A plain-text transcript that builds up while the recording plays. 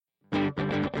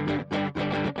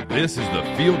This is the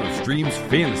Field of Streams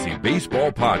Fantasy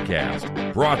Baseball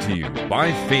Podcast, brought to you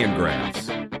by Fangraphs.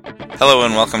 Hello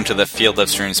and welcome to the Field of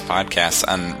Streams Podcast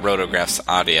on Rotographs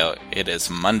Audio. It is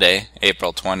Monday,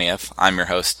 April 20th. I'm your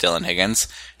host, Dylan Higgins,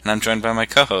 and I'm joined by my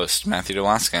co-host, Matthew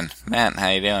DeWaskin. Matt,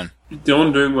 how you doing?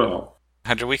 Dylan, doing well.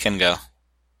 How'd your weekend go?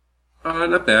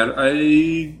 Not bad. Are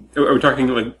we talking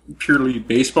like purely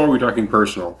baseball, or are we talking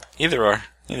personal? Either or.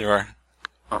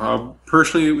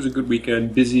 Personally, it was a good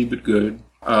weekend. Busy, but good.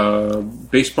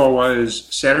 Baseball-wise,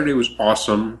 Saturday was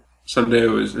awesome. Sunday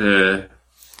was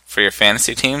For your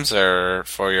fantasy teams or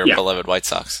for your beloved White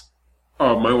Sox?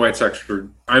 Oh, my White Sox were...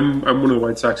 I'm one of the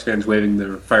White Sox fans waving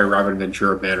the Fire Robin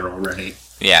Ventura banner already.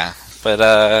 Yeah, but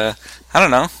I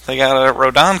don't know. They got a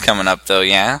Rodon coming up, though,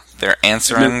 yeah? They're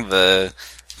answering the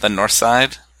north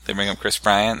side. They bring up Chris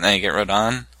Bryant, then you get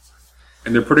Rodon.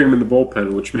 And they're putting him in the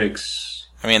bullpen, which makes...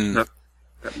 not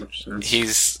that much sense.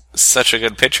 He's such a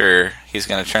good pitcher, he's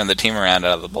going to turn the team around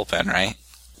out of the bullpen, right?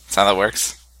 That's how that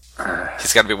works?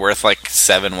 He's got to be worth like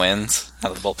 7 wins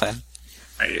out of the bullpen.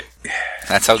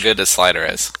 That's how good his slider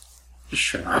is. Just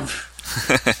shut up.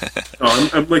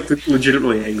 I'm like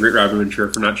legitimately angry at Robin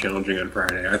Ventura for not challenging on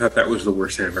Friday. I thought that was the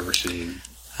worst thing I've ever seen.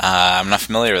 I'm not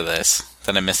familiar with this.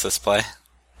 Did I miss this play?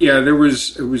 Yeah, it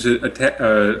was the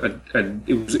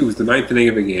 9th inning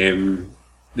of a game.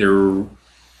 There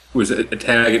was a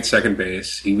tag at second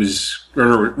base.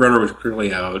 Runner was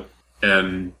clearly out,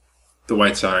 and the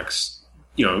White Sox,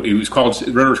 it was called,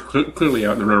 runner was clearly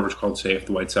out, and the runner was called safe.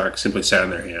 The White Sox simply sat on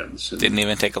their hands. Didn't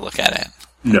even take a look at it.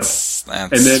 No. That's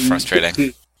and then,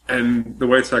 frustrating. And the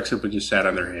White Sox simply just sat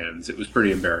on their hands. It was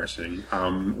pretty embarrassing.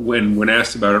 When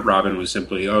asked about it, Robin was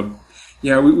simply,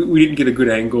 we didn't get a good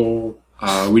angle.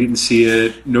 We didn't see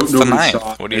it. Nobody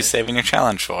saw it. What are you saving your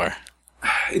challenge for?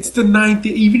 It's the 9th.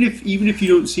 Even if you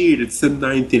don't see it, it's the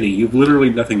 9th inning. You have literally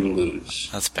nothing to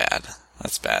lose. That's bad.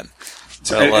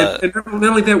 Well, and not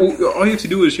only that, all you have to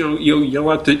do is yell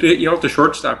out the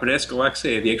shortstop and ask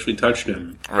Alexei if he actually touched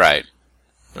him. Right.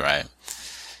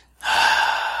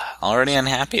 Already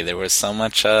unhappy. There was so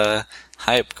much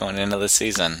hype going into the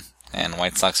season, and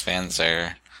White Sox fans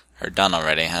are done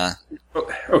already, huh?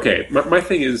 Okay, my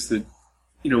thing is that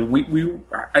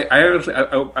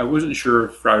I wasn't sure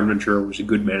if Robin Ventura was a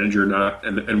good manager or not,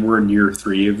 and we're in year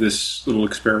 3 of this little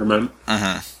experiment.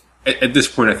 Uh-huh. At this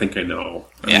point, I think I know.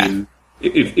 I mean,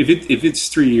 if it's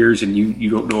 3 years and you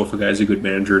don't know if a guy's a good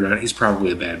manager or not, he's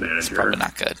probably a bad manager. He's probably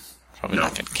not good.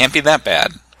 Not good. Can't be that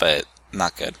bad, but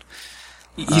not good.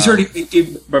 He's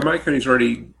already, by my count, he's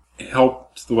already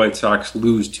helped the White Sox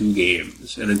lose 2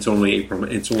 games, and it's only April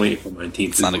 19th.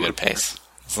 It's not a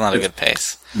good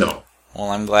pace. No.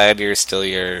 Well, I'm glad you're still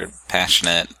your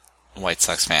passionate White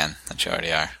Sox fan that you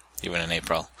already are, even in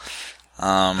April.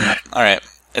 All right,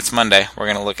 it's Monday. We're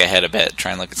going to look ahead a bit,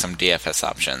 try and look at some DFS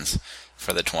options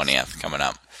for the 20th coming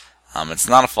up. It's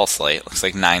not a full slate. Looks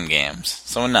like 9 games,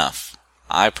 so enough.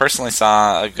 I personally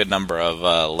saw a good number of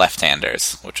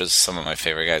left-handers, which is some of my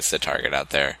favorite guys to target out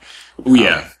there. Oh,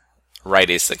 yeah.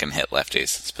 Righties that can hit lefties,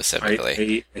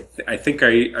 specifically. I think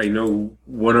I know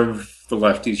one of the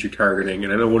lefties you're targeting,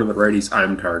 and I know one of the righties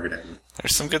I'm targeting.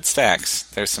 There's some good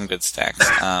stacks. I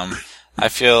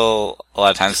feel a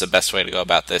lot of times the best way to go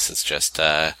about this is just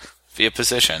via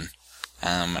position.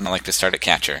 And I like to start at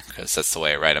catcher, because that's the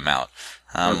way I write them out.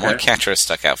 Okay. What catcher has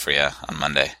stuck out for you on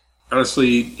Monday?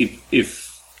 Honestly,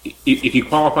 if he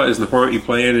qualifies in the format you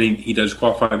play in, and he does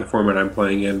qualify in the format I'm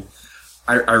playing in,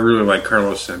 I really like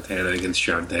Carlos Santana against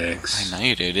John Danks. I know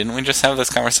you do. Didn't we just have this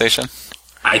conversation?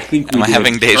 I think Am I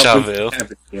having deja vu?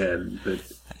 Again,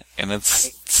 and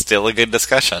it's still a good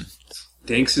discussion.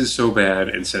 Danks is so bad,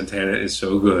 and Santana is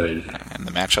so good. And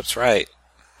the matchup's right.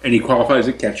 And he qualifies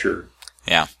at catcher.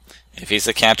 Yeah. If he's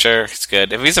a catcher, it's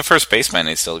good. If he's a first baseman,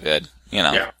 he's still good.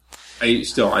 Yeah.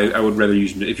 I would rather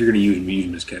use him. If you're going to use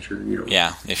him as catcher.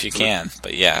 Yeah, if you can.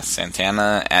 But yeah,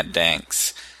 Santana at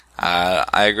Danks.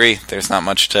 I agree. There's not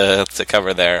much to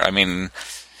cover there. I mean,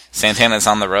 Santana's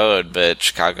on the road, but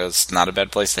Chicago's not a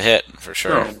bad place to hit, for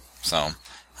sure. No. So,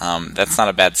 that's not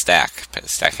a bad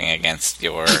stacking against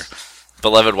your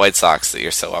beloved White Sox that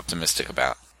you're so optimistic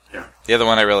about. Yeah. The other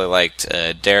one I really liked,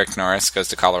 Derek Norris goes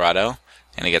to Colorado,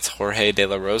 and he gets Jorge De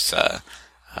La Rosa.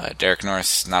 Derek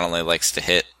Norris not only likes to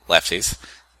hit lefties,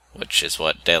 which is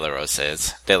what De La Rosa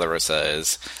is. De La Rosa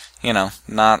is,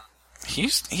 not... He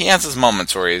has his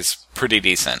moments where he's pretty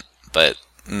decent, but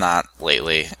not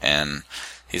lately, and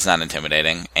he's not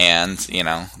intimidating. And,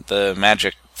 the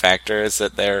magic factor is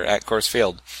that they're at Coors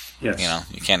Field. Yes.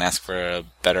 You can't ask for a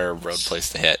better road place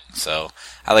to hit. So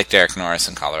I like Derek Norris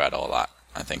in Colorado a lot.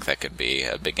 I think that could be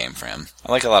a big game for him.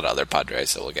 I like a lot of other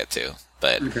Padres that we'll get to,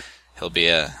 but he'll be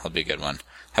a good one.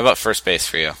 How about first base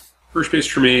for you? First base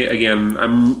for me, again,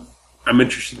 I'm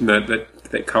interested in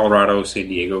that Colorado San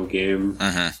Diego game.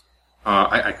 Mm-hmm.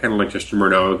 I kind of like Justin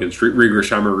Morneau against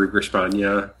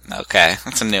Rigrespanya. Okay,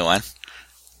 that's a new one.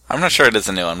 I'm not sure it is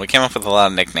a new one. We came up with a lot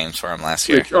of nicknames for him last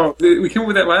year. We came up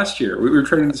with that last year. We were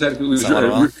trying to decide if it was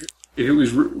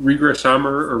Rigrespanya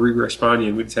or Rigrespanya,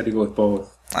 and we decided to go with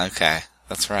both. Okay,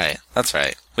 that's right.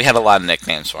 We had a lot of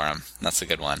nicknames for him. That's a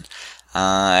good one.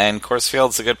 And Coors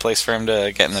Field's a good place for him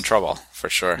to get into trouble, for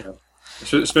sure. Yeah.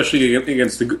 So especially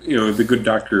against the good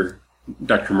Dr.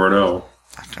 Morneau.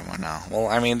 Dr. Morneau. Well,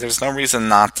 I mean, there's no reason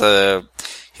not to.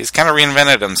 He's kind of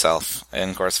reinvented himself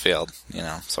in Coors Field,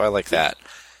 so I like that.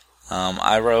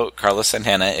 I wrote Carlos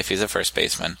Santana if he's a first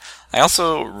baseman. I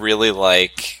also really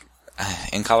like,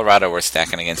 in Colorado we're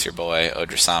stacking against your boy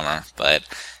Odrick Sommer, but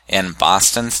in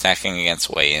Boston stacking against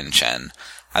Wei-Yin Chen.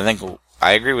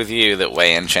 I agree with you that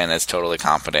Wei-Yin Chen is totally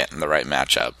competent in the right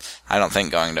matchup. I don't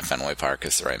think going to Fenway Park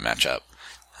is the right matchup.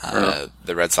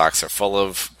 The Red Sox are full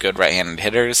of good right-handed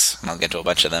hitters, and I'll get to a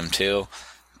bunch of them too.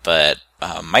 But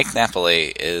Mike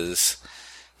Napoli is...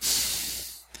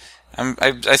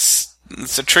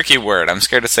 it's a tricky word. I'm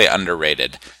scared to say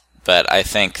underrated, but I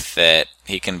think that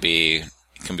he can be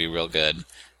real good.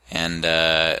 And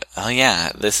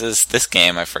this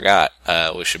game I forgot.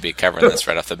 We should be covering this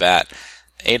right off the bat.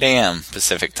 8 a.m.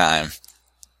 Pacific time.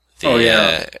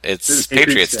 It's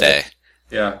Patriots Day.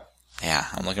 Yeah. Yeah,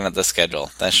 I'm looking at the schedule.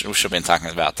 We should have been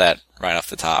talking about that right off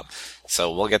the top.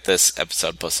 So we'll get this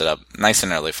episode posted up nice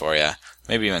and early for you.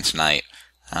 Maybe even tonight.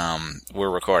 We're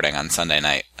recording on Sunday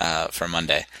night for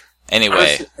Monday.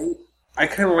 Anyway. Honestly, I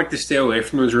kind of like to stay away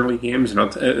from those early games,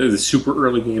 and the super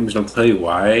early games, and I'll tell you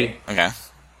why. Okay.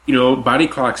 Body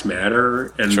clocks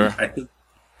matter, and sure. I think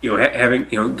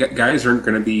having guys aren't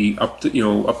going to be up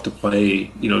to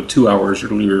play 2 hours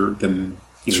earlier than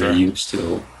sure. they used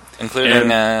to. Including,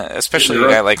 especially a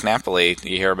guy like Napoli,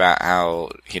 you hear about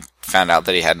how he found out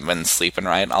that he hadn't been sleeping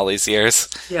right all these years.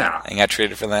 Yeah. And got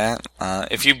treated for that.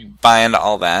 If you buy into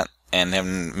all that, and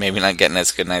him maybe not getting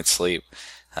as good night's sleep,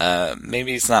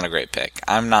 maybe he's not a great pick.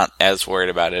 I'm not as worried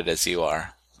about it as you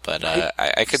are, but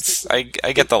I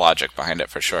get the logic behind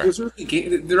it for sure.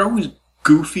 They're always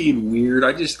goofy and weird.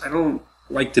 I don't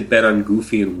like to bet on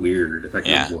goofy and weird if I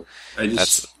can.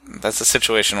 That's a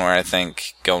situation where I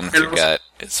think going with your gut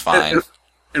is fine.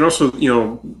 And also,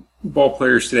 ball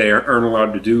players today aren't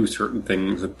allowed to do certain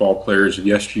things that ball players of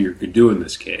yesteryear could do in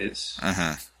this case.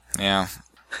 Mm-hmm. Yeah.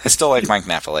 I still like Mike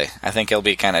Napoli. I think he'll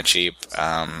be kind of cheap.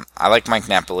 I like Mike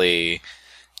Napoli.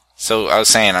 So I was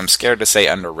saying I'm scared to say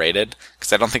underrated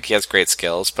because I don't think he has great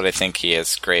skills, but I think he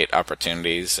has great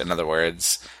opportunities. In other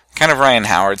words, kind of Ryan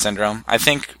Howard syndrome. I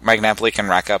think Mike Napoli can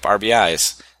rack up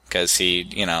RBIs because he,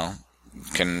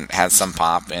 has some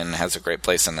pop and has a great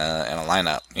place in a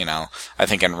lineup. I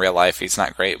think in real life he's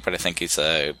not great, but I think he's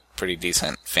a pretty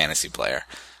decent fantasy player.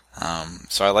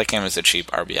 So I like him as a cheap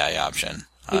RBI option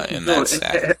in that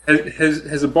stack.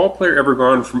 Has a ball player ever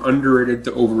gone from underrated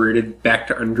to overrated back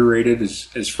to underrated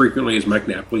as frequently as Mike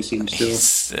Napoli seems to?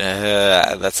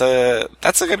 That's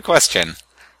a good question.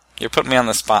 You're putting me on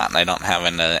the spot, and I don't have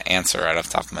an answer right off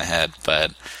the top of my head,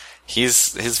 but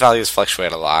his values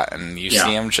fluctuate a lot, and you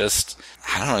see him just,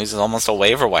 I don't know, he's almost a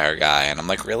waiver wire guy, and I'm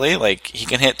like, really? Like, he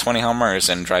can hit 20 homers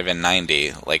and drive in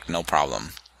 90, like, no problem,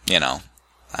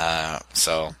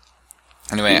 So,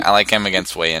 anyway, I like him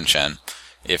against Wei-Yin Chen,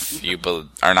 if you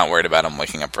are not worried about him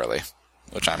waking up early,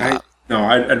 which I'm not. No,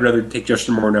 I'd rather take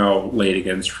Justin Morneau late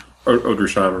against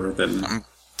Odrick Sommer than... I'm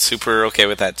super okay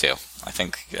with that, too. I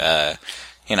think,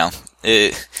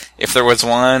 if there was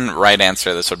one right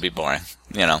answer, this would be boring,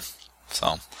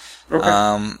 So,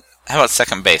 okay. How about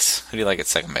second base? Who do you like at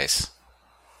second base?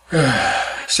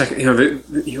 Second,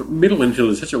 middle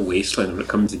infield is such a wasteland when it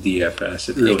comes to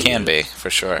DFS. It can be for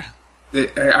sure.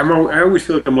 I always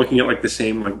feel like I'm looking at like the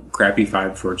same crappy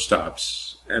 5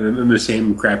 shortstops and then the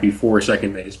same crappy 4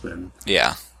 second basemen.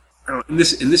 Yeah. In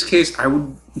this case, I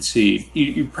would see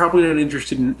you're probably not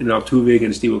interested in Altuve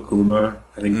against Iwakuma.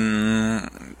 I think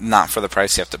not for the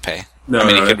price you have to pay. No,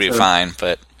 he could be fine,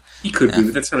 but he could be.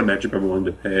 But that's not a matchup I'm willing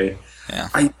to pay. Yeah.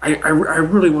 I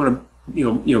really want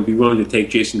to be willing to take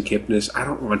Jason Kipnis. I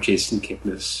don't want Jason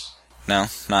Kipnis. No,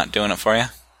 not doing it for you.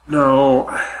 No,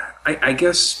 I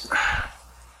guess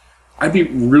I'd be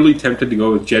really tempted to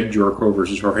go with Jed Jorko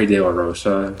versus Jorge De La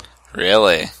Rosa.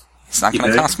 Really? He's not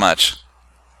going to cost much.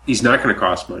 He's not going to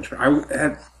cost much.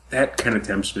 That kind of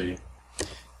tempts me.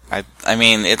 I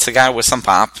mean, it's a guy with some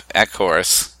pop at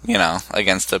Coors,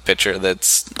 against a pitcher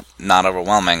that's not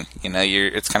overwhelming.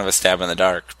 It's kind of a stab in the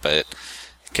dark, but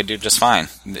could do just fine.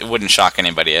 It wouldn't shock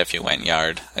anybody if you went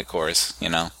yard at Coors,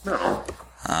 No.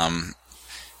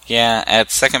 Yeah,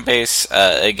 at second base,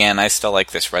 again, I still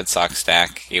like this Red Sox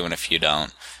stack, even if you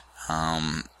don't.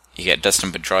 You get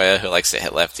Dustin Pedroia, who likes to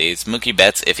hit lefties. Mookie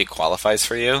Betts, if he qualifies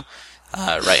for you.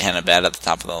 Right-handed bat at the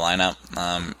top of the lineup.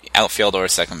 Outfield or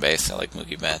second base, I like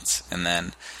Mookie Betts. And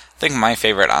then, I think my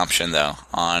favorite option, though,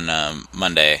 on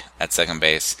Monday at second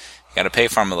base, you got to pay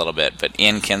for him a little bit, but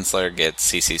Ian Kinsler gets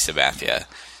CC Sabathia.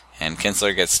 And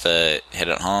Kinsler gets to hit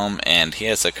at home, and he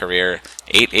has a career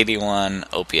 881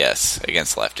 OPS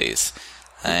against lefties.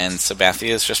 And Sabathia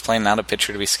is just plain not a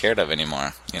pitcher to be scared of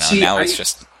anymore. It's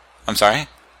just... I'm sorry?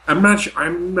 I'm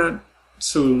not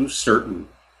so certain.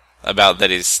 About that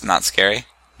he's not scary?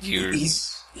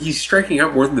 He's striking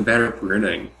out more than the batter per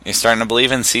inning. You're starting to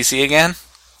believe in CC again?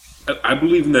 I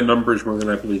believe in the numbers more than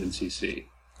I believe in CC.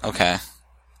 Okay.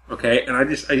 Okay, and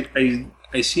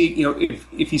I see,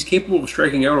 if he's capable of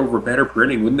striking out over a batter per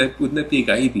inning, wouldn't that be a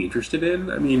guy you'd be interested in?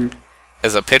 I mean,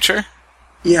 as a pitcher?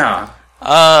 Yeah.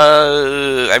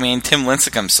 Tim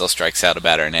Lincecum still strikes out a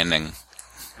batter an inning.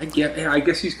 I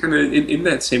guess he's kind of in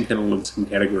that same kind of Lincecum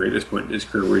category at this point in his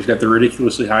career, where he's got the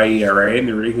ridiculously high ERA and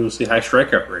the ridiculously high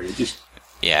strikeout rate.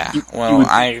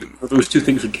 Those two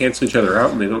things would cancel each other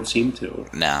out, and they don't seem to.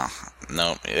 No,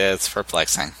 it's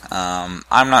perplexing. I'm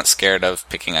not scared of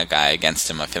picking a guy against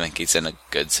him if I think he's in a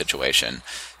good situation.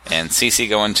 And CC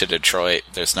going to Detroit,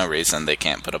 there's no reason they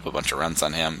can't put up a bunch of runs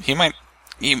on him. He might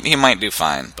do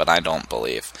fine, but I don't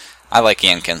believe. I like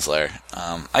Ian Kinsler.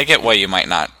 I get why you might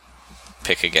not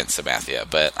pick against Sabathia,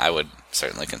 but I would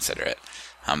certainly consider it.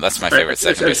 That's my favorite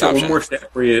second base option. One more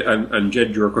stat for you on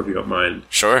Jed York, if you don't mind.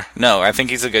 Sure. No, I think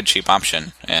he's a good cheap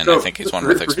option, and I think he's one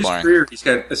worth exploring. For his career, he's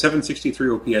got a 763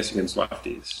 OPS against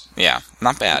lefties. Yeah,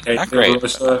 not bad. Not great.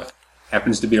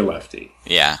 Happens to be a lefty.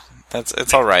 Yeah,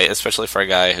 it's all right, especially for a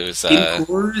guy who's... In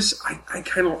Coors,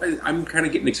 I'm kind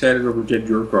of getting excited over Jed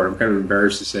York. I'm kind of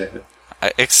embarrassed to say it.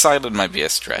 Excited might be a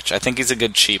stretch. I think he's a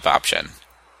good cheap option.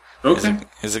 Okay.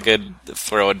 He's a good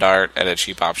throw a dart at a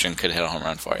cheap option, could hit a home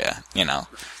run for you.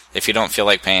 If you don't feel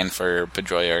like paying for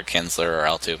Pedroia or Kinsler or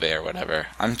Altuve or whatever,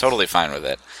 I'm totally fine with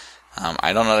it.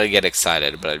 I don't know how to get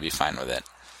excited, but I'd be fine with it.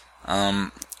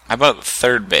 How about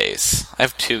third base? I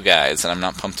have two guys, and I'm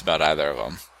not pumped about either of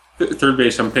them. Third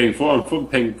base, I'm paying full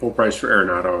price for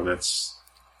Arenado, and that's...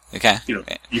 Okay.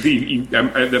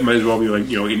 That might as well be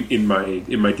in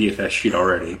my DFS sheet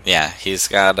already. Yeah, gets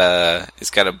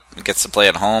to play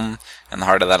at home in the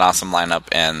heart of that awesome lineup,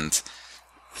 and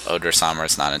Odor Sommer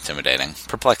is not intimidating.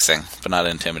 Perplexing, but not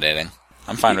intimidating.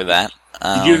 I'm fine with that.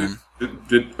 The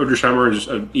Odor Sommer is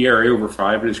an ERA over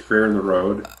 5 in his career on the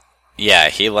road. Yeah,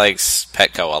 he likes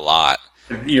Petco a lot.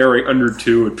 An ERA under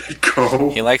 2 at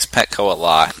Petco. He likes Petco a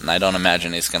lot, and I don't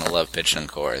imagine he's going to love pitching in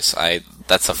Coors.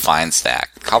 That's a fine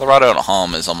stack. Colorado at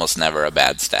home is almost never a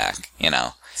bad stack,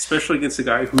 Especially against a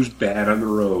guy who's bad on the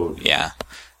road. Yeah.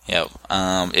 Yep.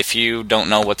 If you don't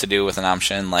know what to do with an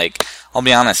option, I'll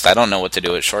be honest, I don't know what to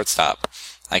do at shortstop.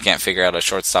 I can't figure out a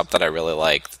shortstop that I really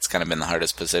like. That's kind of been the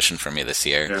hardest position for me this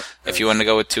year. Yeah. If you want to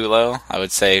go with Tulo, I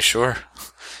would say, sure,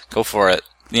 go for it.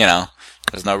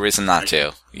 There's no reason not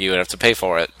to. You would have to pay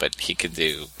for it, but he could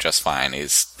do just fine.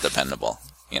 He's dependable,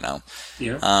 Yeah.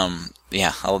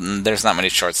 There's not many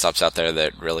shortstops out there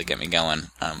that really get me going.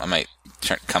 I might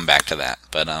come back to that.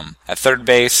 But at third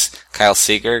base, Kyle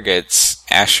Seager gets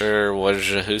Asher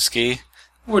Wojciechowski.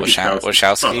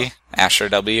 Asher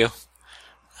W.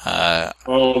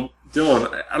 Well,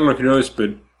 Dylan, I don't know if you know this,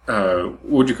 but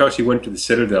Wojciechowski went to the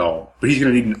Citadel, but he's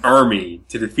going to need an army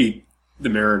to defeat the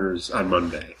Mariners on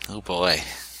Monday. Oh boy.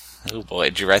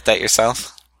 Did you write that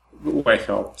yourself? I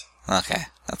helped. Okay,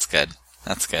 that's good.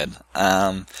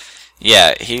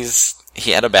 Yeah, he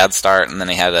had a bad start, and then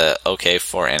he had a okay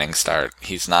 4-inning start.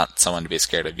 He's not someone to be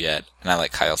scared of yet, and I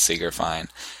like Kyle Seager fine.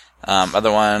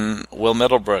 Other one, Will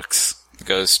Middlebrooks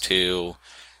goes to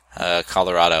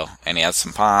Colorado, and he has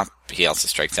some pop. He also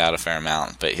strikes out a fair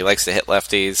amount, but he likes to hit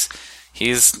lefties.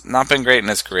 He's not been great in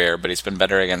his career, but he's been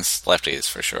better against lefties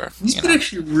for sure. He's been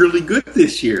actually really good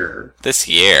this year. This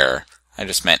year? I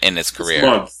just meant in his career. This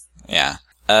month. Yeah.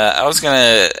 I was going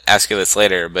to ask you this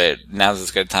later, but now's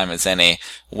as good a time as any.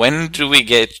 When do we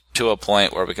get to a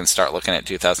point where we can start looking at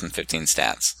 2015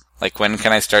 stats? When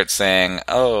can I start saying,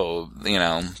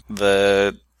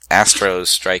 the Astros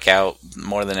strike out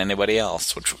more than anybody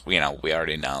else, which, we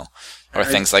already know. Or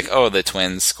things like, the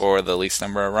Twins score the least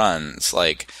number of runs.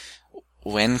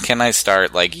 When can I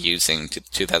start, using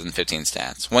 2015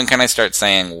 stats? When can I start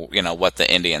saying, what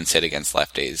the Indians hit against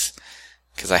lefties?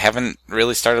 Because I haven't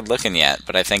really started looking yet,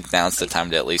 but I think now's the time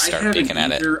to at least start peeking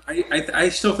at it. I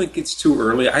still think it's too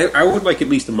early. I would like at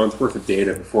least a month worth of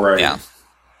data before I... Yeah.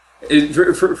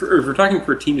 If we're talking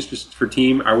for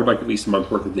team, I would like at least a month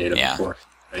worth of data before.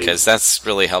 Because that's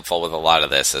really helpful with a lot of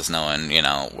this, is knowing,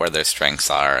 where their strengths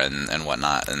are and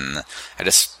whatnot. And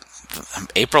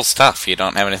April's tough. You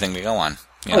don't have anything to go on.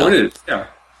 It is, yeah.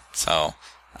 So,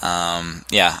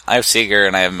 I have Seager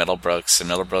and I have Middlebrooks, and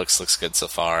Middlebrooks looks good so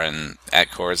far, and at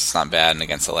Coors it's not bad, and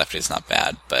against the lefty it's not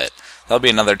bad, but that'll be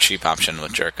another cheap option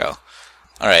with Jerko.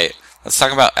 Alright, let's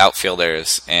talk about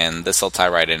outfielders, and this will tie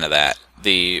right into that.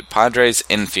 The Padres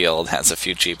infield has a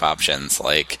few cheap options,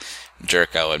 like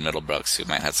Jerko and Middlebrooks, who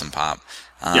might have some pop.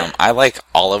 I like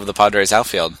all of the Padres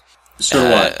outfield.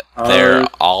 So what? They're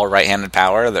all right-handed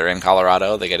power. They're in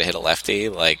Colorado. They get to hit a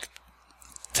lefty.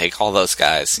 Take all those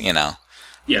guys,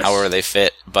 Yes. However they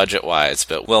fit budget-wise.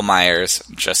 But Will Myers,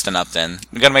 Justin Upton.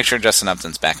 We got to make sure Justin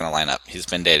Upton's back in the lineup. He's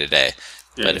been day-to-day.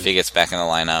 Yeah. But if he gets back in the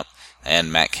lineup,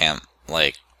 and Matt Kemp,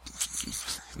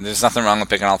 there's nothing wrong with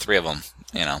picking all three of them,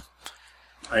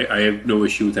 I have no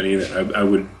issue with any of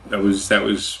that. That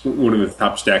was one of the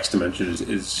top stacks to mention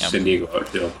is San Diego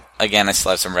outfield. Again, I still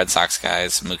have some Red Sox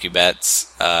guys. Mookie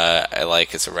Betts, I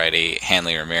like as a righty.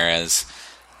 Hanley Ramirez.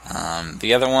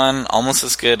 The other one, almost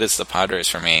as good as the Padres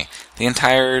for me. The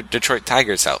entire Detroit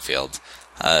Tigers outfield.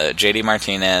 JD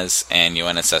Martinez and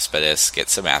Yoenis Cespedes get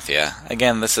Sabathia.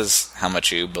 Again, this is how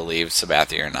much you believe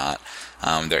Sabathia or not.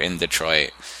 They're in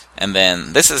Detroit. And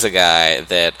then this is a guy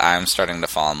that I'm starting to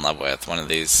fall in love with, one of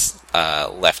these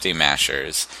lefty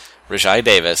mashers. Rajai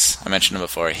Davis, I mentioned him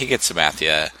before, he gets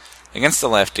Sabathia. Against the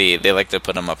lefty, they like to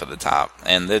put him up at the top.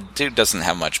 And the dude doesn't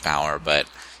have much power, but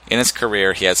in his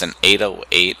career, he has an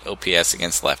 808 OPS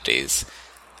against lefties.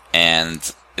 And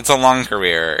it's a long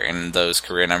career, and those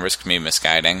career numbers can be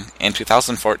misguiding. In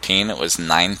 2014, it was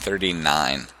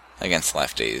 939 against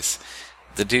lefties.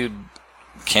 The dude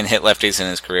can hit lefties in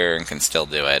his career and can still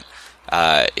do it.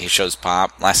 He shows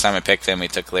pop. Last time I picked him, he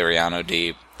took Liriano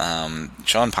deep.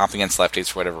 Showing pop against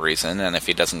lefties for whatever reason, and if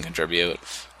he doesn't contribute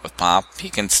with pop, he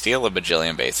can steal a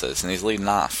bajillion bases, and he's leading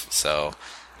off. So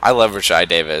I love Rajai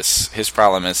Davis. His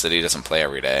problem is that he doesn't play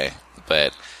every day,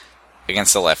 but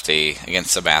against the lefty,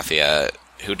 against Sabathia,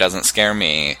 who doesn't scare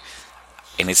me,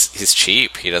 and he's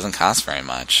cheap. He doesn't cost very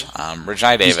much.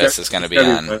 Rajai Davis is going to be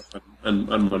on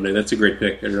Monday. That's a great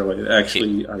pick. I'm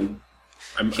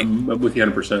with you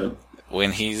 100%.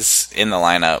 When he's in the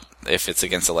lineup, if it's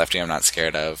against a lefty I'm not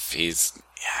scared of,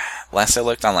 last I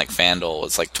looked on FanDuel, it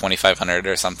was 2,500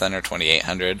 or something, or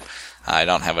 2,800. I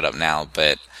don't have it up now,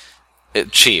 but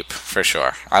cheap for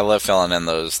sure. I love filling in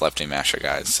those lefty masher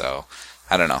guys, so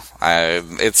I don't know.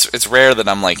 It's rare that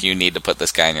I'm you need to put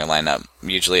this guy in your lineup.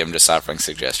 Usually I'm just offering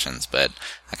suggestions, but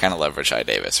I kind of love Rajai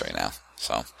Davis right now.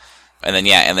 So, and then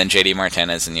JD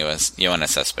Martinez and Yoenis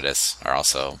Cespedes are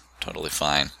also totally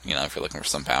fine, if you're looking for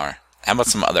some power. How about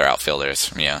some other outfielders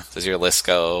from you? Does your list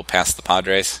go past the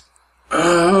Padres?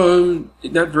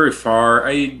 Not very far.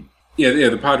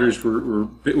 The Padres were a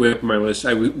bit way up on my list.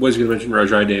 I was going to mention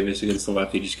Rajai Davis against the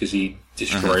lefty just because he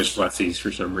destroys lefties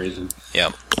for some reason.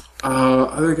 Yep.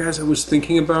 Other guys I was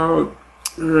thinking about,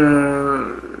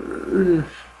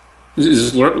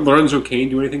 does Lorenzo Cain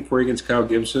do anything for you against Kyle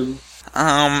Gibson?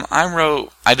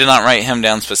 I did not write him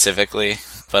down specifically,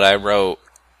 but I wrote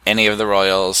any of the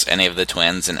Royals, any of the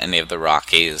Twins, and any of the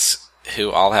Rockies, who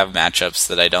all have matchups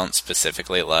that I don't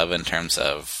specifically love in terms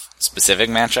of specific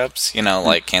matchups,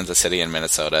 like Kansas City and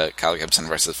Minnesota, Kyle Gibson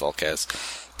versus Volquez.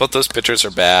 Both those pitchers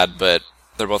are bad, but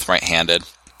they're both right-handed.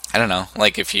 I don't know,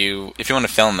 if you want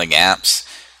to fill in the gaps,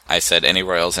 I said any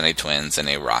Royals, any Twins,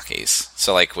 any Rockies.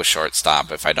 So with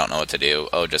shortstop, if I don't know what to do,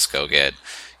 just go get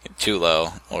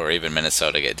Tulo, or even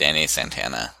Minnesota, get Danny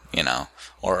Santana,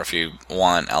 or if you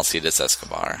want Alcides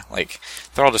Escobar.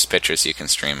 They're all just pitchers you can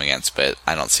stream against, but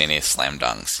I don't see any slam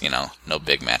dunks, no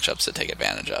big matchups to take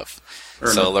advantage of.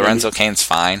 So Lorenzo Cain's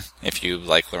fine if you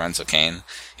like Lorenzo Cain.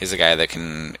 He's a guy that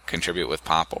can contribute with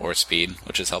pop or speed,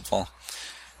 which is helpful.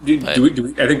 I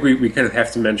think we kind of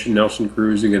have to mention Nelson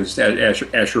Cruz against Asher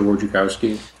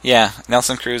Wojciechowski. Yeah,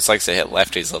 Nelson Cruz likes to hit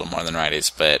lefties a little more than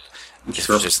righties, but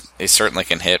he certainly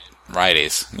can hit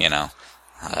righties,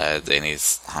 and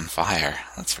he's on fire,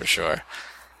 that's for sure.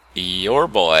 Your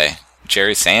boy,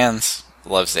 Jerry Sands,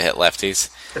 loves to hit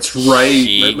lefties. That's right.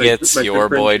 He gets your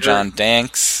boy John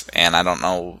Danks, and I don't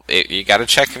know, you got to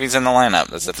check if he's in the lineup.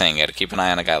 That's the thing. You got to keep an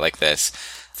eye on a guy like this.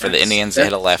 For the Indians to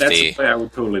hit a lefty, that's a play I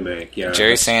would totally make. Yeah,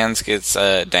 Jerry Sands gets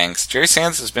Danks. Jerry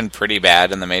Sands has been pretty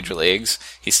bad in the major leagues.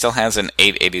 He still has an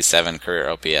 887 career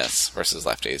OPS versus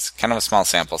lefties. Kind of a small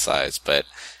sample size, but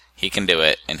he can do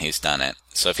it, and he's done it.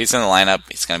 So if he's in the lineup,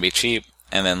 he's going to be cheap.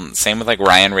 And then same with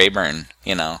Ryan Rayburn.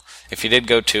 If you did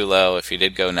go Tulo, if you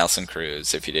did go Nelson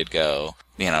Cruz, if you did go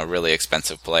really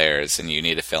expensive players, and you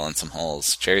need to fill in some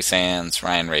holes, Jerry Sands,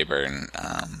 Ryan Rayburn,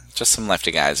 just some lefty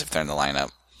guys if they're in the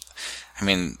lineup. I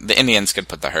mean, the Indians could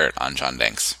put the hurt on John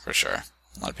Dinks, for sure.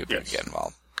 A lot of people could get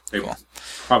involved. They Cool.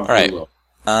 probably All right. will.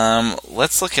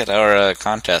 Let's look at our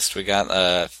contest. We got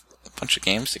a bunch of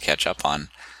games to catch up on.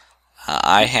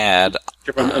 I had...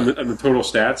 On the total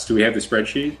stats, do we have the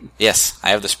spreadsheet? Yes, I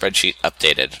have the spreadsheet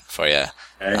updated for you.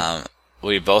 Okay.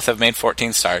 We both have made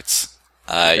 14 starts.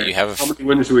 Okay. You have... How many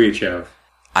wins do we each have?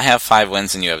 I have 5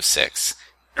 wins and you have 6.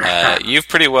 You've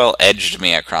pretty well edged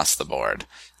me across the board.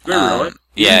 Really?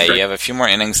 Yeah, you have a few more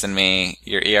innings than me.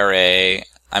 Your ERA,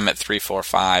 I'm at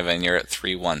 3.45 and you're at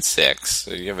 3.16.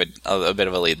 So you have a bit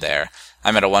of a lead there.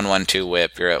 I'm at a 1.12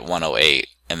 whip, you're at 1.08,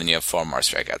 and then you have 4 more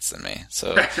strikeouts than me.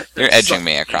 So you're edging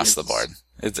me across the board.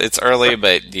 It's early,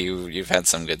 but you've had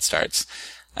some good starts.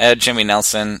 I had Jimmy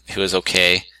Nelson, who was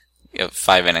okay. You have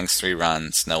 5 innings, 3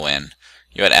 runs, no win.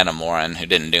 You had Adam Warren, who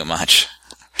didn't do much.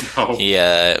 No. He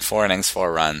 4 innings,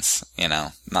 4 runs.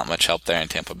 Not much help there in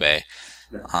Tampa Bay.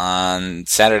 No. On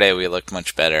Saturday, we looked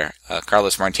much better.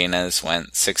 Carlos Martinez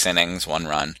went 6 innings, 1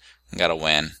 run, and got a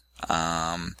win.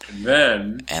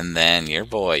 And then your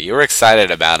boy, you were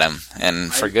excited about him,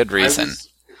 and for good reason.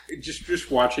 Just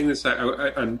watching this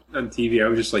on TV, I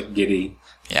was just like giddy.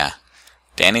 Yeah.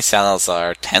 Danny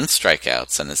Salazar, 10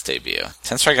 strikeouts in his debut.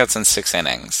 10 strikeouts in 6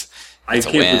 innings. I It's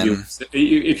a can't win.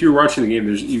 believe if you were watching the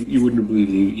game, you wouldn't believe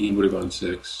he would have gone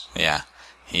 6. Yeah.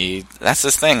 That's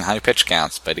his thing, high pitch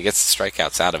counts, but he gets the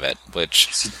strikeouts out of it,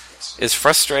 which is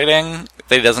frustrating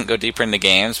that he doesn't go deeper into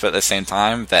games, but at the same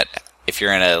time, that if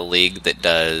you're in a league that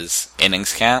does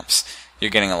innings caps, you're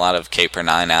getting a lot of K per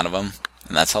 9 out of him,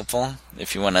 and that's helpful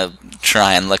if you want to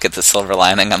try and look at the silver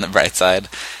lining on the bright side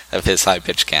of his high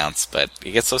pitch counts, but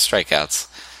he gets those strikeouts.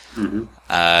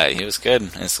 Mm-hmm. He was good.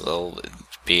 He'll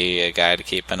be a guy to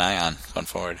keep an eye on going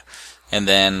forward. And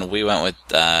then we went with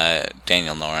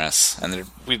Daniel Norris, and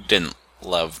we didn't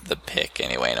love the pick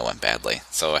anyway, and it went badly.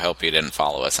 So I hope you didn't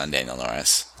follow us on Daniel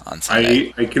Norris on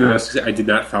Sunday. I can honestly say I did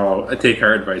not take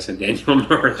our advice on Daniel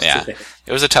Norris. Yeah, today.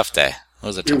 it was a tough day. It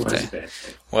was a tough day. Bad.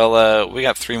 Well, we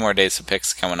got 3 more days of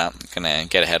picks coming up. I'm going to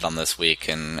get ahead on this week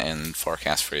and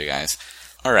forecast for you guys.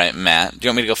 All right, Matt, do you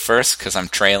want me to go first because I'm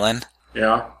trailing?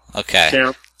 Yeah. Okay.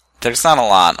 Yeah. There's not a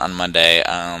lot on Monday.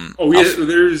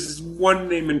 There's one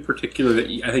name in particular that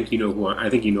I think you know who. I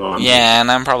think you know. Yeah, and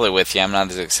I'm probably with you. I'm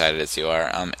not as excited as you are.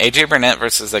 AJ Burnett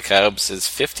versus the Cubs is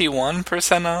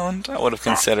 51% owned. I would have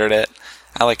considered it.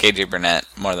 I like AJ Burnett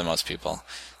more than most people.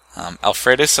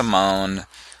 Alfredo Simone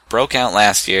broke out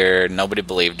last year. Nobody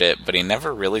believed it, but he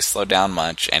never really slowed down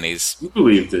much, and he's... You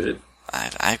believed it.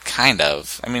 I kind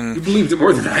of. I mean... You believed it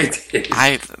more than I did.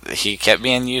 He kept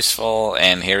being useful,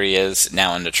 and here he is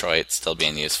now in Detroit, still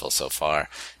being useful so far.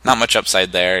 Not much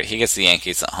upside there. He gets the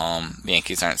Yankees at home. The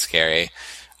Yankees aren't scary.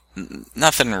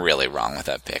 Nothing really wrong with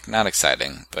that pick. Not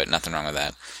exciting, but nothing wrong with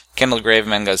that. Kendall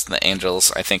Graveman goes to the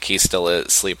Angels. I think he's still a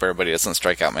sleeper, but he doesn't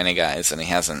strike out many guys, and he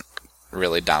hasn't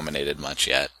really dominated much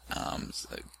yet.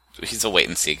 He's a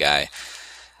wait-and-see guy.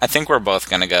 I think we're both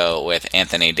going to go with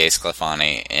Anthony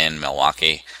DeSclafani in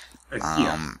Milwaukee.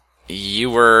 You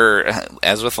were,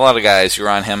 as with a lot of guys, you were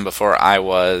on him before I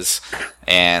was,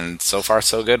 and so far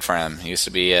so good for him. He used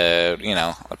to be a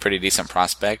pretty decent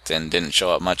prospect and didn't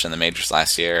show up much in the majors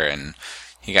last year, and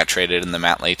he got traded in the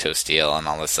Matt Latos deal, and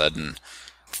all of a sudden,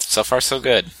 so far so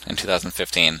good in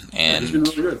 2015. And He's been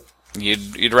really good.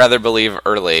 you'd rather believe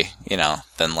early,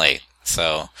 than late.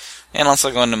 So, and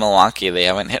also going to Milwaukee, they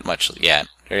haven't hit much yet.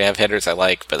 They have hitters I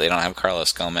like, but they don't have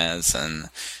Carlos Gomez, and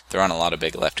they're on a lot of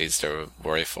big lefties to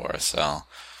worry for. So,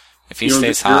 if he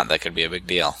stays hot, that could be a big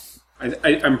deal.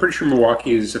 I'm pretty sure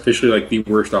Milwaukee is officially like the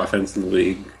worst offense in the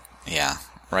league. Yeah,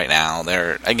 right now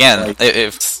they're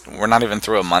if we're not even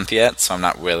through a month yet, so I'm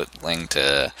not willing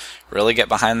to really get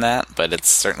behind that. But it's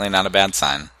certainly not a bad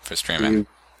sign for streaming.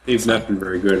 They've not been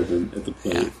very good at the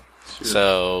plate. Yeah.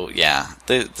 So, yeah,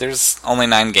 there's only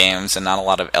 9 games and not a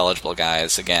lot of eligible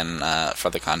guys, again, for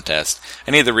the contest.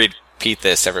 I need to repeat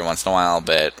this every once in a while,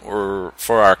 but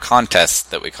for our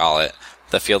contest that we call it,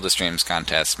 the Field of Streams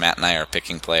contest, Matt and I are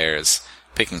picking pitchers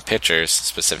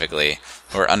specifically,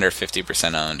 who are under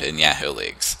 50% owned in Yahoo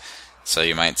leagues. So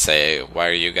you might say, why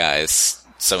are you guys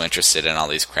so interested in all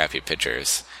these crappy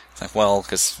pitchers? It's like, well,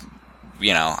 because,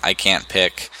 I can't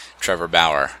pick Trevor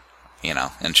Bauer,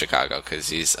 in Chicago, because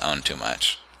he's owned too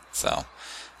much. So,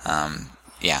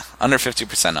 under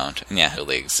 50% owned in Yahoo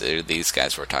leagues are these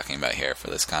guys we're talking about here for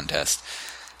this contest.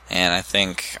 And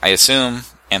I assume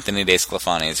Anthony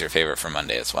DeSclafani is your favorite for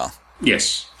Monday as well.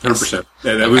 Yes, 100%.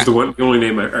 That was the only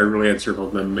name I really had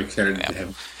circled, and I'm excited to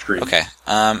have screen. Okay.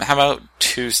 How about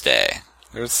Tuesday?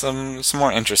 There's some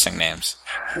more interesting names.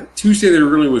 Tuesday there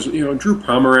really was, Drew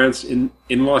Pomeranz in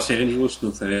Los Angeles. No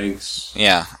thanks.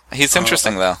 Yeah, he's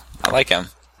interesting though. I like him.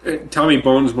 Tommy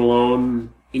Bones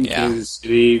Malone in Kansas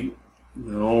City.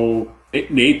 No.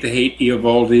 Nate the Hate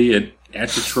Eovaldi at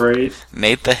Detroit.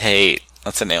 Nate the Hate.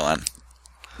 That's a new one.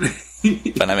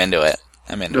 But I'm into it.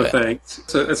 No thanks.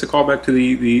 So that's a callback to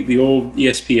the old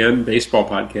ESPN baseball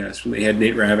podcast when they had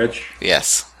Nate Ravitch.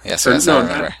 Yes, I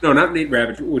remember. Not Nate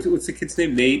Ravitch. What's the kid's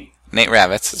name? Nate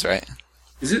Ravitz is right.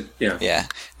 Is it? Yeah. Yeah.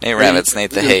 Nate Ravitz,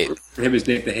 Nate the Hate. Him is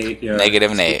Nate the Hate, yeah.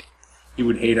 Negative Nate. He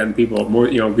would hate on people more,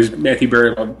 because Matthew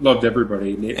Berry loved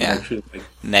everybody. Nate actually.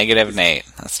 Negative Nate.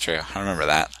 That's true. I remember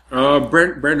that.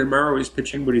 Brandon Morrow is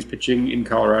pitching, but he's pitching in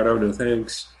Colorado. No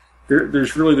thanks.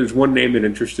 There's one name that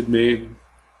interested me,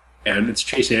 and it's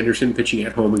Chase Anderson pitching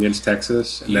at home against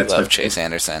Texas. And love Chase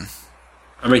Anderson.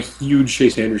 I'm a huge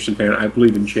Chase Anderson fan. I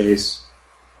believe in Chase,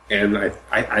 and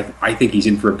I think he's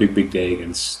in for a big day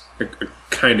against a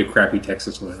kind of crappy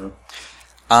Texas lineup.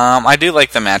 I do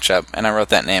like the matchup, and I wrote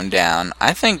that name down.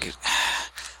 I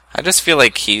just feel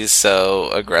like he's so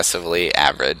aggressively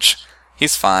average.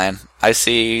 He's fine. I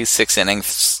see 6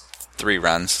 innings, 2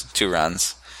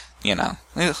 runs.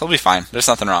 He'll be fine. There's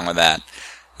nothing wrong with that.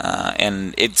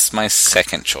 And it's my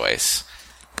second choice.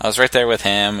 I was right there with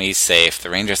him. He's safe. The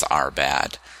Rangers are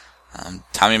bad.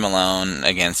 Tommy Malone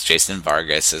against Jason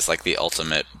Vargas is like the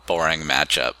ultimate boring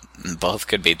matchup. Both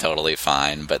could be totally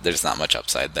fine, but there's not much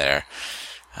upside there.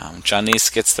 John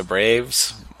Neese gets the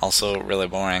Braves, also really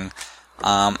boring.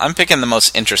 I'm picking the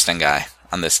most interesting guy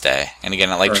on this day. And again,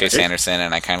 I like Chase Anderson,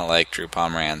 and I kind of like Drew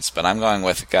Pomeranz, but I'm going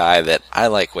with a guy that I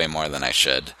like way more than I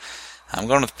should. I'm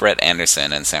going with Brett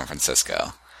Anderson in San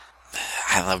Francisco.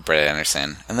 I love Brett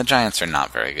Anderson, and the Giants are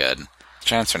not very good. The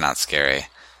Giants are not scary.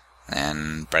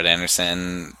 And Brett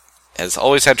Anderson has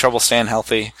always had trouble staying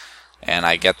healthy, and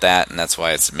I get that, and that's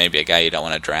why it's maybe a guy you don't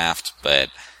want to draft, but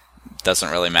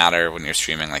doesn't really matter when you're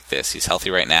streaming like this. He's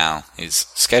healthy right now. He's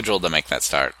scheduled to make that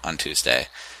start on Tuesday.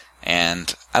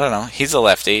 And, I don't know, he's a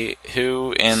lefty.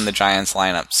 Who in the Giants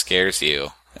lineup scares you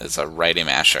as a righty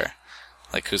masher?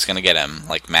 Like, who's going to get him?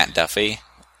 Like Matt Duffy?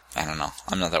 I don't know.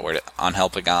 I'm not that worried. Angel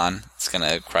Pagan, it's going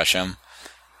to crush him.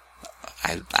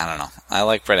 I don't know. I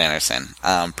like Brett Anderson.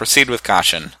 Proceed with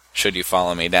caution, should you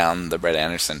follow me down the Brett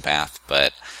Anderson path,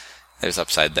 but there's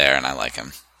upside there, and I like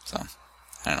him. So,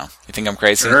 I don't know. You think I'm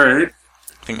crazy? All right.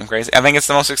 Think I'm crazy? I think it's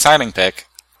the most exciting pick.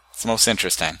 It's the most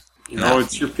interesting.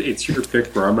 It's your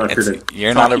pick, bro. I'm not here to...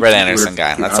 You're not a Brett Anderson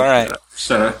guy. That's all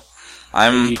right.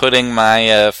 I'm putting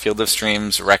my Field of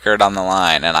Streams record on the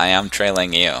line, and I am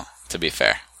trailing you, to be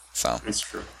fair. So that's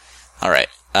true. All right.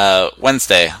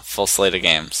 Wednesday, full slate of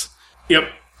games. Yep.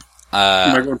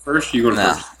 Am I going first? You going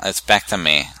first? No, it's back to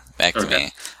me. To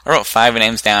me. I wrote 5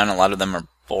 names down. A lot of them are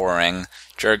boring.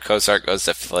 Jared Cozart goes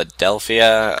to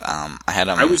Philadelphia. I had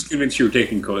him. I was convinced you were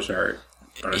taking Cozart.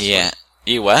 Honestly. Yeah.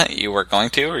 You what? You were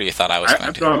going to, or you thought I was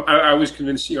going to? No, I was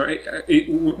convinced.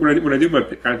 When I do my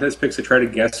contest picks, I try to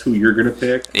guess who you're going to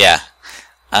pick. Yeah.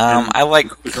 I like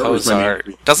Cozart.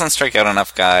 Doesn't strike out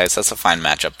enough guys. That's a fine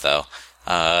matchup, though.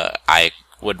 I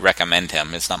would recommend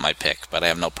him. It's not my pick, but I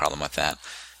have no problem with that.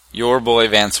 Your boy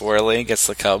Vance Worley gets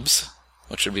the Cubs,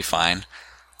 which would be fine.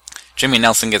 Jimmy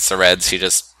Nelson gets the Reds. He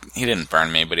didn't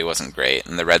burn me, but he wasn't great,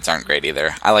 and the Reds aren't great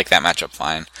either. I like that matchup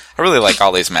fine. I really like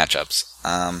all these matchups.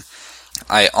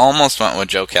 I almost went with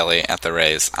Joe Kelly at the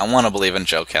Rays. I want to believe in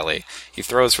Joe Kelly. He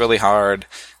throws really hard.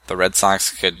 The Red Sox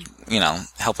could,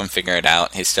 help him figure it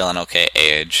out. He's still an okay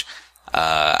age.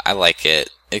 I like it.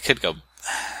 It could go...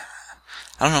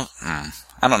 I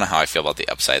don't know how I feel about the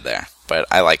upside there, but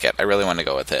I like it. I really want to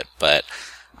go with it, but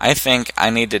I think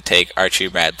I need to take Archie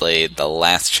Bradley the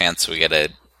last chance we get a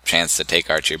chance to take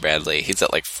Archie Bradley. He's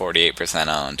at like 48%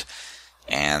 owned,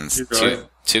 and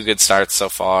two good starts so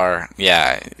far.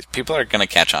 Yeah, people are going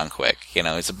to catch on quick.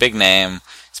 He's a big name.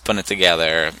 He's putting it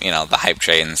together. The hype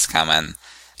train's coming.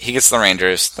 He gets the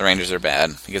Rangers. The Rangers are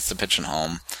bad. He gets to pitch at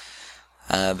home.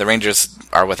 The Rangers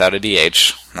are without a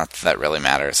DH. Not that really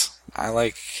matters. I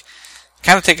like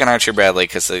kind of taking Archie Bradley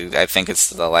because I think it's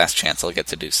the last chance he'll get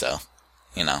to do so.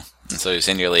 And so he's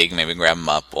in your league. Maybe grab him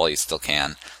up while you still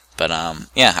can. But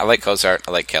I like Cozart.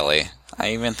 I like Kelly.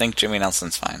 I even think Jimmy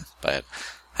Nelson's fine. But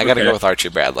I got to go with Archie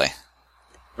Bradley.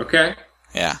 Okay.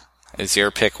 Yeah. Is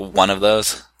your pick one of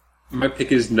those? My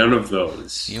pick is none of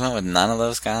those. You went with none of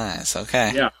those guys.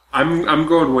 Okay. Yeah. I'm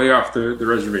going way off the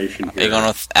reservation here. Are you going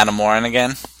with Adam Warren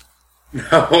again?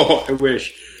 No, I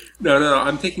wish. No.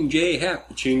 I'm taking J.A. Happ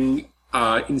pitching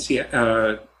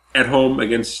at home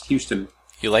against Houston.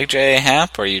 You like J.A.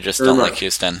 Happ, or you just don't like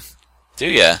Houston? Do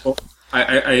you? Well,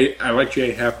 I like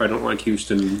J.A. Happ. I don't like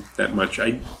Houston that much.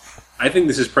 I think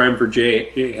this is prime for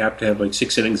J.A. Happ to have like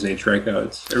 6 innings and 8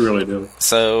 strikeouts. I really do.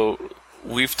 So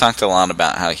we've talked a lot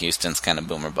about how Houston's kind of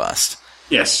boom or bust.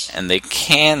 Yes. And they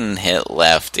can hit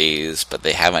lefties, but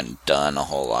they haven't done a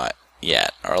whole lot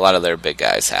yet. Or a lot of their big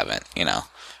guys haven't, you know.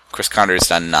 Chris Carter's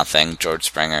done nothing. George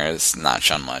Springer has not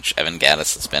shown much. Evan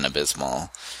Gattis has been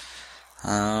abysmal.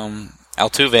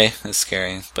 Altuve is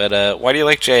scary. But why do you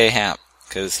like J.A. Happ?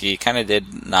 Because he kind of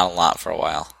did not a lot for a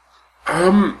while.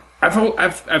 I've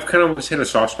kind of always had a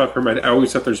soft spot for him. I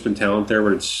always thought there's been talent there,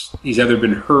 but he's either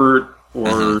been hurt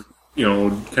or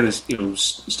kind of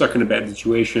stuck in a bad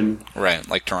situation. Right,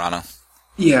 like Toronto.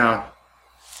 Yeah,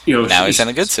 now he's in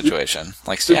a good situation,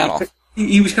 like Seattle.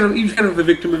 He was kind of a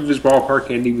victim of his ballpark,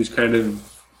 and he was kind of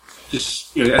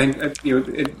just I think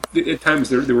at times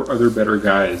there were other better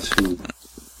guys who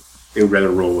they would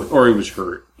rather roll with, or he was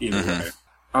hurt.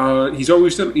 He's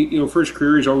always done, for his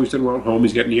career, he's always done well at home.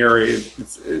 He's got an ERA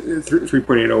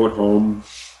 3.80 at home,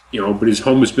 but his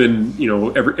home has been,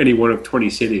 any one of 20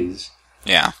 cities.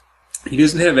 Yeah. He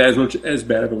doesn't have as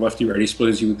bad of a lefty-righty split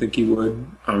as you would think he would.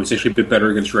 He's actually a bit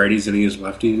better against righties than he is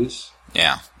lefties.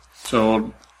 Yeah.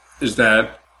 So, is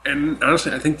that, and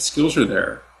honestly, I think the skills are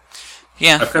there.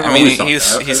 Yeah. I mean,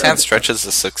 he's had stretches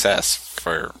of success,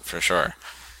 for sure.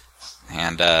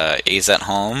 And he's at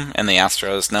home, and the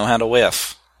Astros know how to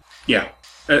whiff. Yeah,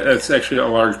 that's actually a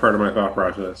large part of my thought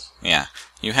process. Yeah,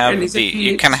 you have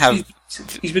you kind of have.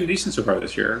 He's been decent so far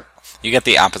this year. You get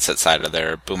the opposite side of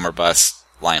their boomer bust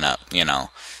lineup.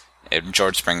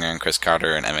 George Springer and Chris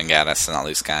Carter and Evan Gattis and all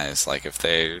these guys. Like if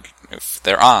they're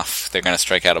off, they're going to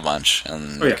strike out a bunch,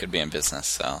 and they could be in business.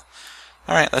 So,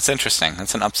 all right, that's interesting.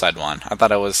 That's an upside one. I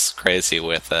thought I was crazy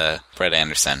with Brett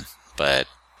Anderson, but.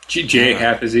 J.A.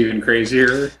 Happ is even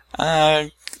crazier.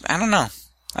 I don't know.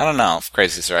 I don't know if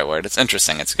crazy is the right word. It's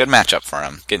interesting. It's a good matchup for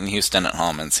him. Getting Houston at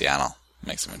home in Seattle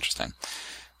makes him interesting.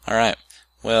 All right.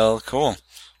 Well, cool.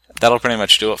 That'll pretty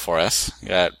much do it for us. We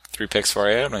got 3 picks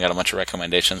for you, and we got a bunch of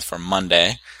recommendations for Monday.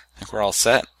 I think we're all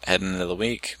set heading into the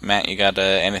week. Matt, you got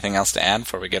anything else to add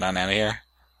before we get on out of here?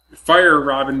 Fire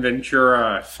Robin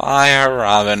Ventura.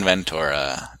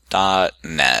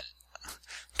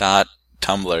 FireRobinVentura.net.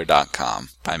 Tumblr.com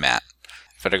by Matt.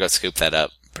 Better go scoop that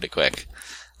up pretty quick.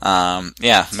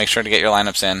 Make sure to get your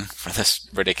lineups in for this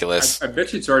ridiculous. I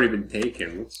bet you it's already been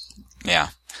taken. Yeah.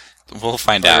 We'll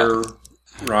find out.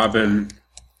 Robin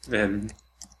Ventura.com.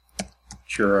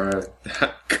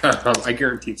 I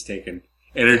guarantee it's taken.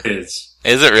 And it is.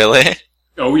 Is it really?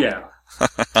 Oh, yeah.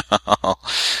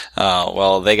 Oh,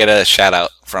 well, they get a shout out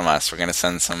from us. We're going to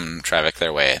send some traffic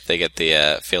their way. They get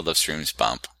the Field of Streams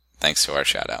bump. Thanks to our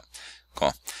shout out.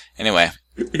 Cool. Anyway.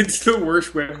 It's the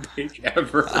worst web page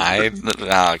ever. I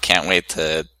can't wait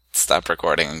to stop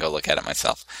recording and go look at it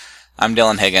myself. I'm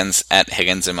Dylan Higgins at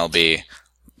HigginsMLB.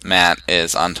 Matt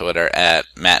is on Twitter at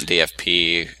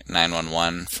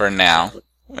MattDFP911 for now,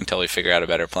 until we figure out a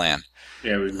better plan.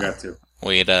 Yeah, we've got to.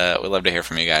 We'd love to hear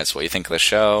from you guys. What you think of the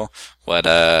show? What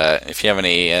if you have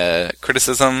any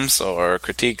criticisms or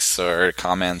critiques or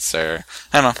comments, or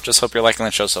I don't know, just hope you're liking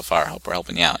the show so far. Hope we're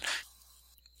helping you out.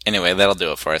 Anyway, that'll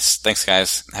do it for us. Thanks,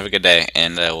 guys. Have a good day,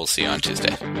 and we'll see you on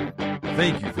Tuesday.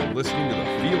 Thank you for listening to the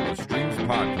Field of Streams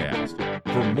podcast.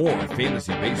 For more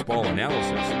fantasy baseball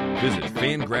analysis, visit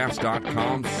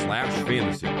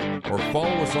fangraphs.com/fantasy or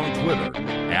follow us on Twitter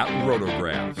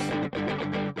 @Rotographs.